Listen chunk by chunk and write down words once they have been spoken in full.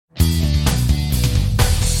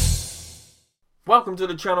Welcome to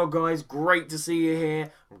the channel, guys. Great to see you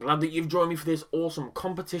here. I'm glad that you've joined me for this awesome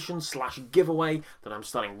competition / giveaway that I'm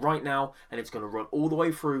starting right now, and it's going to run all the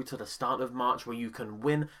way through to the start of March, where you can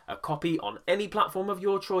win a copy on any platform of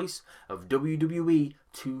your choice of WWE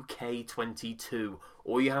 2K22.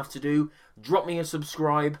 All you have to do, drop me a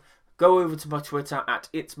subscribe, go over to my Twitter at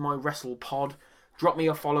itsmywrestlepod, drop me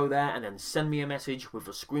a follow there, and then send me a message with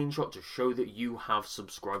a screenshot to show that you have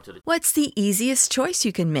subscribed to the... What's the easiest choice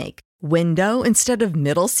you can make? Window instead of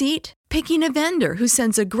middle seat? Picking a vendor who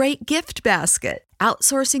sends a great gift basket?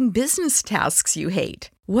 Outsourcing business tasks you hate?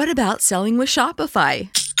 What about selling with Shopify?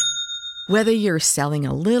 Whether you're selling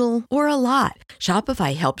a little or a lot,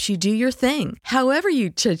 Shopify helps you do your thing, however you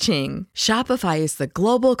cha-ching. Shopify is the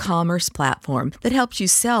global commerce platform that helps you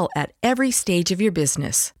sell at every stage of your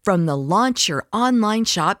business. From the launch your online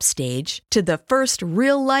shop stage to the first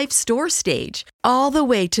real-life store stage, all the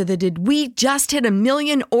way to the did we just hit a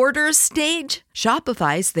million orders stage.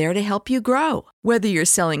 Shopify's there to help you grow. Whether you're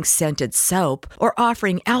selling scented soap or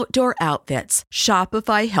offering outdoor outfits,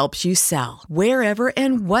 Shopify helps you sell. Wherever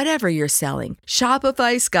and whatever you're selling,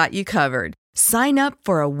 Shopify's got you covered. Sign up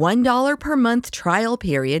for a $1 per month trial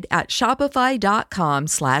period at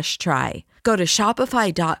shopify.com/try. Go to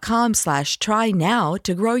shopify.com/try now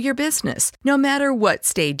to grow your business, no matter what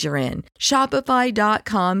stage you're in.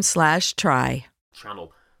 Shopify.com/try.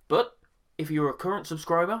 channel. But if you're a current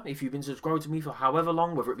subscriber, if you've been subscribed to me for however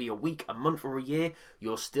long, whether it be a week, a month, or a year,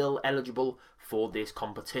 you're still eligible for this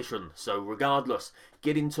competition. So regardless,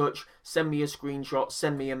 get in touch, send me a screenshot,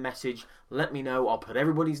 send me a message, let me know. I'll put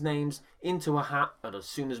everybody's names into a hat, and as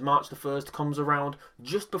soon as March the 1st comes around,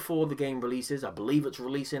 just before the game releases, I believe it's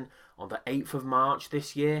releasing on the 8th of March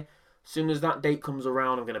this year. As soon as that date comes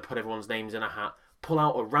around, I'm going to put everyone's names in a hat, pull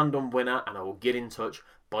out a random winner, and I will get in touch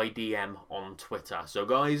by DM on Twitter. So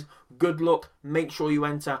guys, good luck, make sure you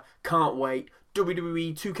enter, can't wait.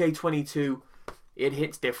 WWE 2K22, it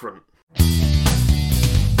hits different.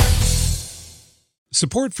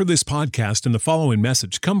 Support for this podcast and the following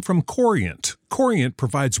message come from Corient. Corient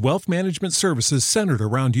provides wealth management services centered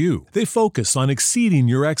around you. They focus on exceeding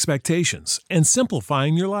your expectations and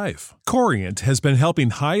simplifying your life. Corient has been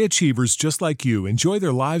helping high achievers just like you enjoy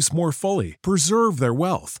their lives more fully, preserve their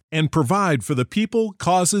wealth, and provide for the people,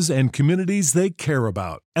 causes, and communities they care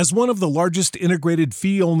about. As one of the largest integrated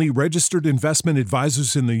fee-only registered investment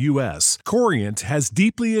advisors in the U.S., Corient has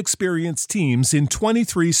deeply experienced teams in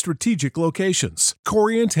 23 strategic locations.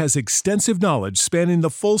 Corient has extensive knowledge spanning the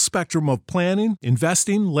full spectrum of planning,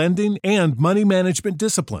 investing, lending, and money management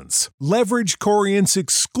disciplines. Leverage Corient's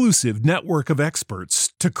exclusive network of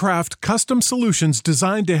experts to craft custom solutions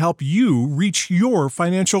designed to help you reach your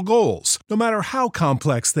financial goals, no matter how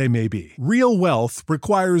complex they may be. Real wealth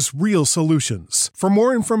requires real solutions. For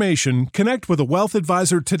more information, connect with a wealth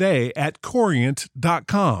advisor today at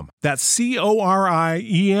Corient.com. That's Corient.com.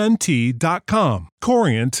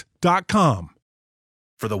 Corient.com.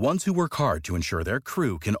 For the ones who work hard to ensure their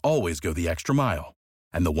crew can always go the extra mile,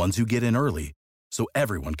 and the ones who get in early so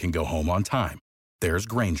everyone can go home on time, there's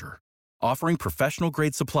Grainger, offering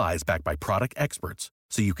professional-grade supplies backed by product experts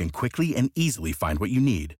so you can quickly and easily find what you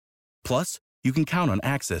need. Plus, you can count on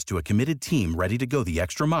access to a committed team ready to go the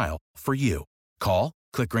extra mile for you. Call,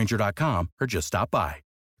 click Grainger.com, or just stop by.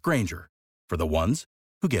 Grainger, for the ones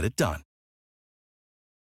who get it done.